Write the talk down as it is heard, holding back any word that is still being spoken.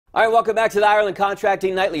All right, welcome back to the Ireland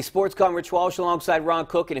Contracting Nightly Sports Call. I'm Rich Walsh alongside Ron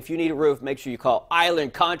Cook, and if you need a roof, make sure you call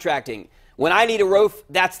Ireland Contracting. When I need a roof,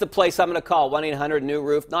 that's the place I'm going to call,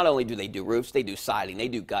 1-800-NEW-ROOF. Not only do they do roofs, they do siding, they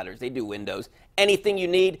do gutters, they do windows. Anything you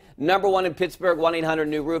need, number one in Pittsburgh,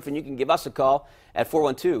 1-800-NEW-ROOF, and you can give us a call at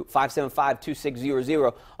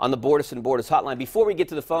 412-575-2600 on the Borders and Borders hotline. Before we get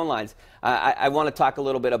to the phone lines, I want to talk a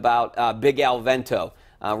little bit about Big Al Vento.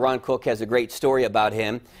 Ron Cook has a great story about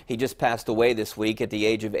him. He just passed away this week at the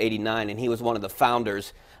age of 89, and he was one of the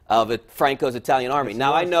founders of Franco's Italian Army.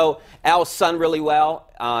 Now, I know Al's son really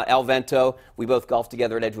well, Al Vento. We both golfed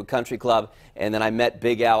together at Edgewood Country Club, and then I met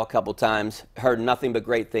Big Al a couple times, heard nothing but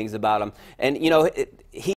great things about him. And, you know,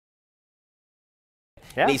 he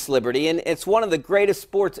East Liberty, and it's one of the greatest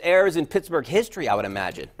sports eras in Pittsburgh history, I would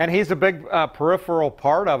imagine. And he's a big peripheral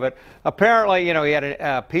part of it. Apparently, you know, he had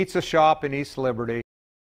a pizza shop in East Liberty.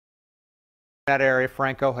 That area,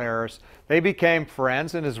 Franco Harris. They became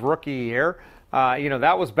friends in his rookie year. You know,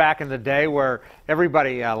 that was back in the day where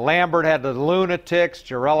everybody, Lambert had the Lunatics,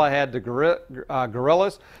 Girella had the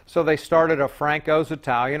Gorillas, so they started a Franco's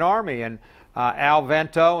Italian Army, and Al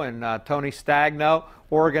Vento and Tony Stagno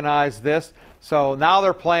organized this. So now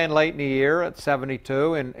they're playing late in the year at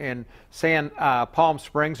 72 in Palm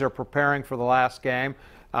Springs. They're preparing for the last game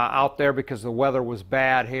out there because the weather was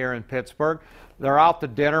bad here in Pittsburgh. They're out to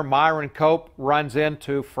dinner. Myron Cope runs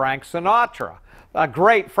into Frank Sinatra.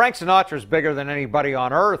 Frank Sinatra is bigger than anybody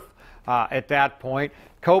on earth at that point.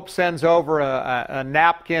 Cope sends over a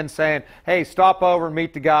napkin saying, hey, stop over and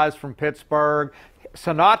meet the guys from Pittsburgh.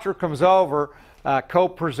 Sinatra comes over.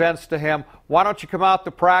 Cope presents to him, why don't you come out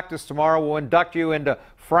to practice tomorrow? We'll induct you into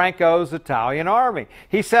Franco's Italian Army.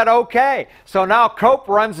 He said, okay. So now Cope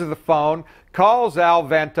runs to the phone, calls Al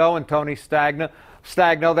Vento and Tony Stagno.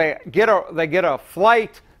 They get a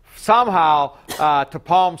flight somehow to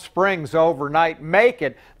Palm Springs overnight, make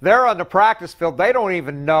it. They're on the practice field. They don't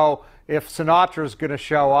even know if Sinatra's going to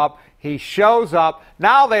show up. He shows up.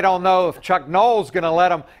 Now they don't know if Chuck Noll's going to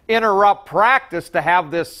let him interrupt practice to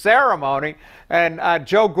have this ceremony. And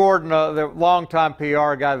Joe Gordon, the longtime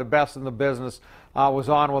PR guy, the best in the business, was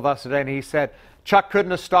on with us today, and he said, Chuck couldn't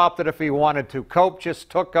have stopped it if he wanted to. Cope just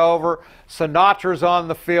took over. Sinatra's on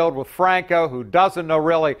the field with Franco, who doesn't know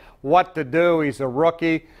really what to do. He's a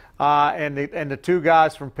rookie. And the two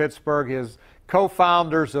guys from Pittsburgh, his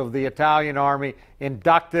co-founders of the Italian Army,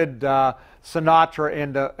 inducted Sinatra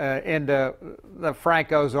into the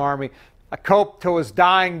Franco's Army. Cope, to his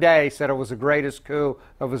dying day, said it was the greatest coup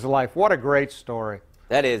of his life. What a great story.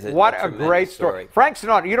 That is what a great story. Frank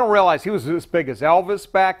Sinatra, you don't realize he was as big as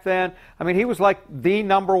Elvis back then. I mean, he was like the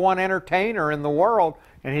 #1 entertainer in the world,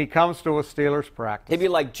 and he comes to a Steelers practice. He'd be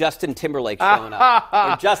like Justin Timberlake showing up,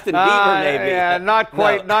 or Justin Bieber maybe. Yeah, not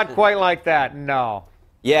quite like that. No.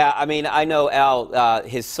 Yeah, I mean, I know Al,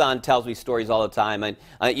 his son tells me stories all the time, and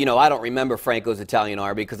you know, I don't remember Franco's Italian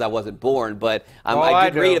Army because I wasn't born, but I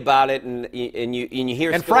did read about it, and you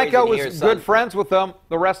hear. And stories Franco was good friends with them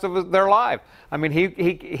the rest of their life. I mean,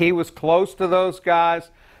 he was close to those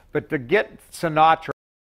guys, but to get Sinatra,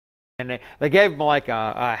 and they gave him like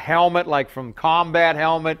a helmet, like from combat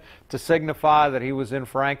helmet, to signify that he was in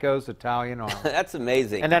Franco's Italian Army. That's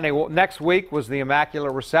amazing. And then next week was the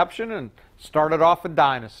Immaculate Reception, and started off a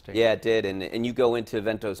dynasty. Yeah, it did. And you go into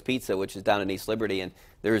Vento's Pizza, which is down in East Liberty, and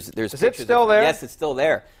there's Is it still there? Yes, it's still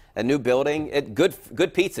there. A new building.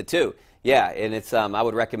 Good pizza too. Yeah, and it's I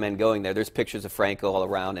would recommend going there. There's pictures of Franco all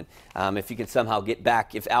around, and if you can somehow get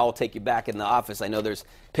back, if Al will take you back in the office, I know there's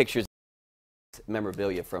pictures,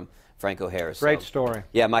 memorabilia from Franco Harris. Great story.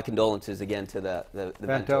 Yeah, my condolences again to the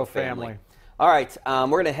Vento family. All right, we're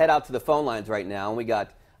going to head out to the phone lines right now, and we got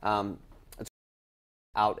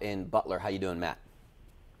out in Butler. How you doing, Matt?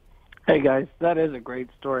 Hey guys, that is a great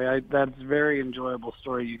story. That's a very enjoyable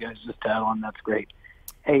story you guys just had on. That's great.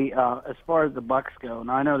 Hey, as far as the Bucks go,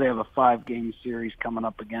 now I know they have a 5-game series coming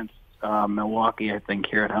up against Milwaukee, I think,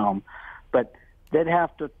 here at home, but they'd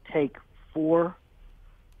have to take the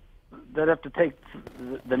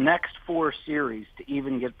next 4 series to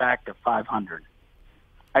even get back to 500.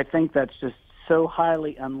 I think that's just so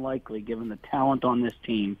highly unlikely given the talent on this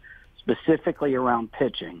team, specifically around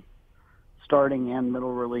pitching, starting and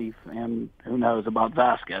middle relief, and who knows about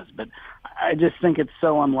Vasquez. But I just think it's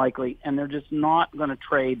so unlikely, and they're just not going to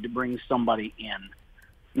trade to bring somebody in.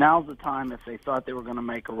 Now's the time. If they thought they were going to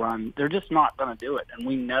make a run, they're just not going to do it, and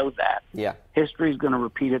we know that. Yeah. History's going to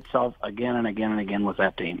repeat itself again and again and again with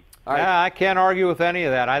that team. All right. Yeah, I can't argue with any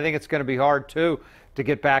of that. I think it's going to be hard, too, to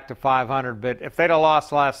get back to 500. But if they'd have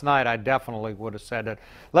lost last night, I definitely would have said it.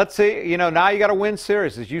 Let's see. You know, now you got to win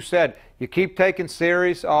series. As you said, you keep taking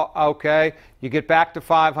series, okay. You get back to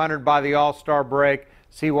 500 by the All-Star break.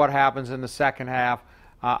 see what happens in the second half.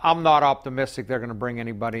 I'm not optimistic they're going to bring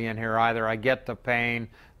anybody in here either. I get the pain,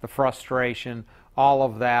 the frustration, all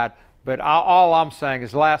of that. But all I'm saying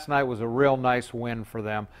is last night was a real nice win for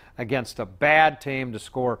them against a bad team to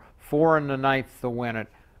score 4 in the ninth to win it.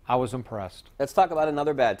 I was impressed. Let's talk about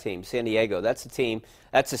another bad team, San Diego. That's a team,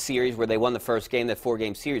 that's a series where they won the first game, that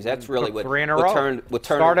 4-game series. That's really what turned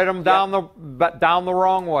started them down the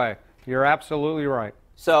wrong way. You're absolutely right.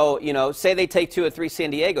 So, you know, say they take 2 or 3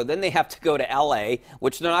 San Diego, then they have to go to L.A.,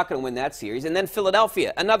 which they're not going to win that series, and then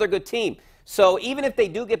Philadelphia, another good team. So even if they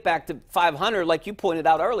do get back to 500, like you pointed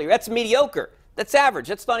out earlier, that's mediocre. That's average.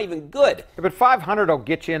 That's not even good. Yeah, but 500 will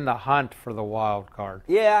get you in the hunt for the wild card.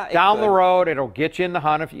 Yeah, down the road, it'll get you in the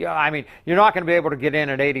hunt. I mean, you're not going to be able to get in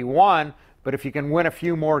at 81, but if you can win a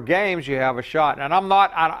few more games, you have a shot. And I'm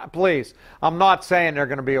not saying they're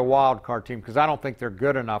going to be a wild card team because I don't think they're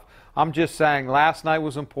good enough. I'm just saying last night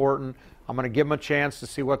was important. I'm going to give them a chance to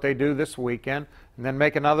see what they do this weekend and then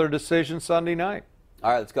make another decision Sunday night.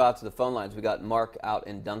 All right, let's go out to the phone lines. We got Mark out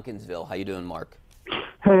in Duncansville. How you doing, Mark?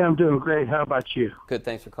 Hey, I'm doing great. How about you? Good.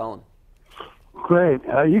 Thanks for calling. Great.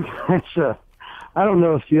 You guys, I don't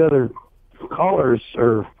know if the other callers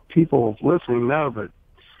or people listening know, but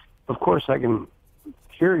of course I can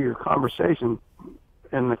hear your conversation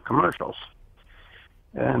in the commercials.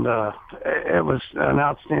 And it was an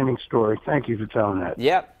outstanding story. Thank you for telling that.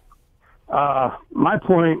 Yep. My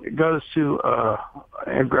point goes to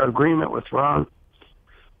an agreement with Ron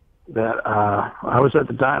that I was at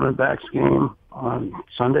the Diamondbacks game on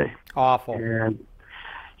Sunday. Awful. And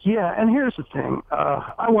here's the thing.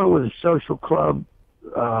 I went with a social club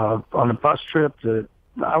on a bus trip that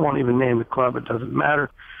I won't even name the club. It doesn't matter.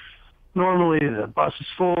 Normally the bus is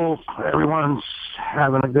full. Everyone's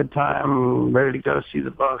having a good time, ready to go see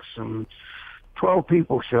the Bucks, and 12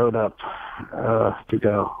 people showed up to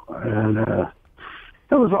go. And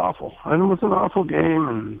it was awful. And it was an awful game.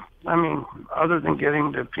 And, I mean, other than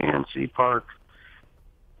getting to PNC Park,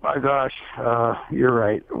 my gosh, you're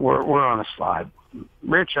right. We're on a slide.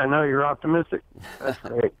 Rich, I know you're optimistic. That's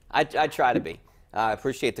great. I try to be. I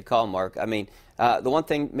appreciate the call, Mark. I mean, the one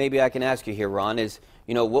thing maybe I can ask you here, Ron, is,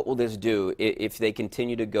 you know, what will this do if they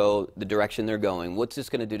continue to go the direction they're going? What's this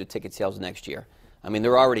going to do to ticket sales next year? I mean,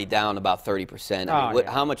 they're already down about 30%. I mean,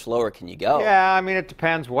 how much lower can you go? Yeah, I mean, it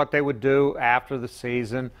depends what they would do after the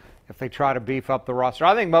season if they try to beef up the roster.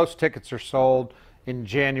 I think most tickets are sold in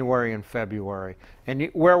January and February. And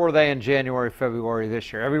where were they in January, February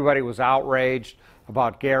this year? Everybody was outraged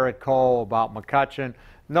about Garrett Cole, about McCutcheon.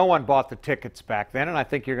 No one bought the tickets back then, and I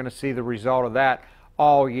think you're going to see the result of that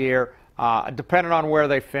all year. Depending on where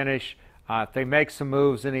they finish, if they make some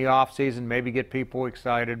moves in the offseason, maybe get people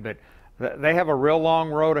excited, but they have a real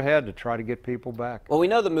long road ahead to try to get people back. Well, we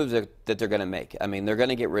know the moves that they're going to make. I mean, they're going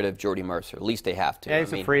to get rid of Jordy Mercer. At least they have to. Yeah,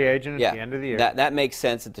 he's a free agent at the end of the year. That makes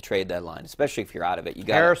sense at the trade deadline, especially if you're out of it.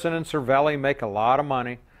 Harrison and Cervelli make a lot of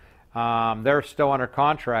money. They're still under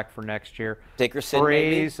contract for next year. Dickerson,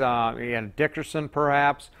 Freeze, and Dickerson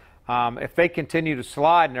perhaps. If they continue to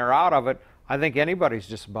slide and they're out of it, I think anybody's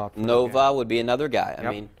just about. Nova would be another guy.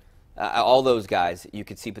 I mean, all those guys you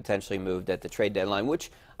could see potentially moved at the trade deadline,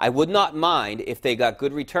 which I would not mind if they got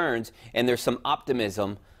good returns and there's some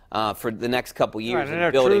optimism for the next couple years. Right, and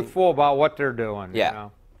they're truthful about what they're doing. Yeah. You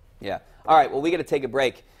know? Yeah. All right, well, we got to take a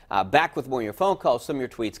break. Back with more of your phone calls, some of your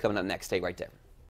tweets coming up next. Stay right there.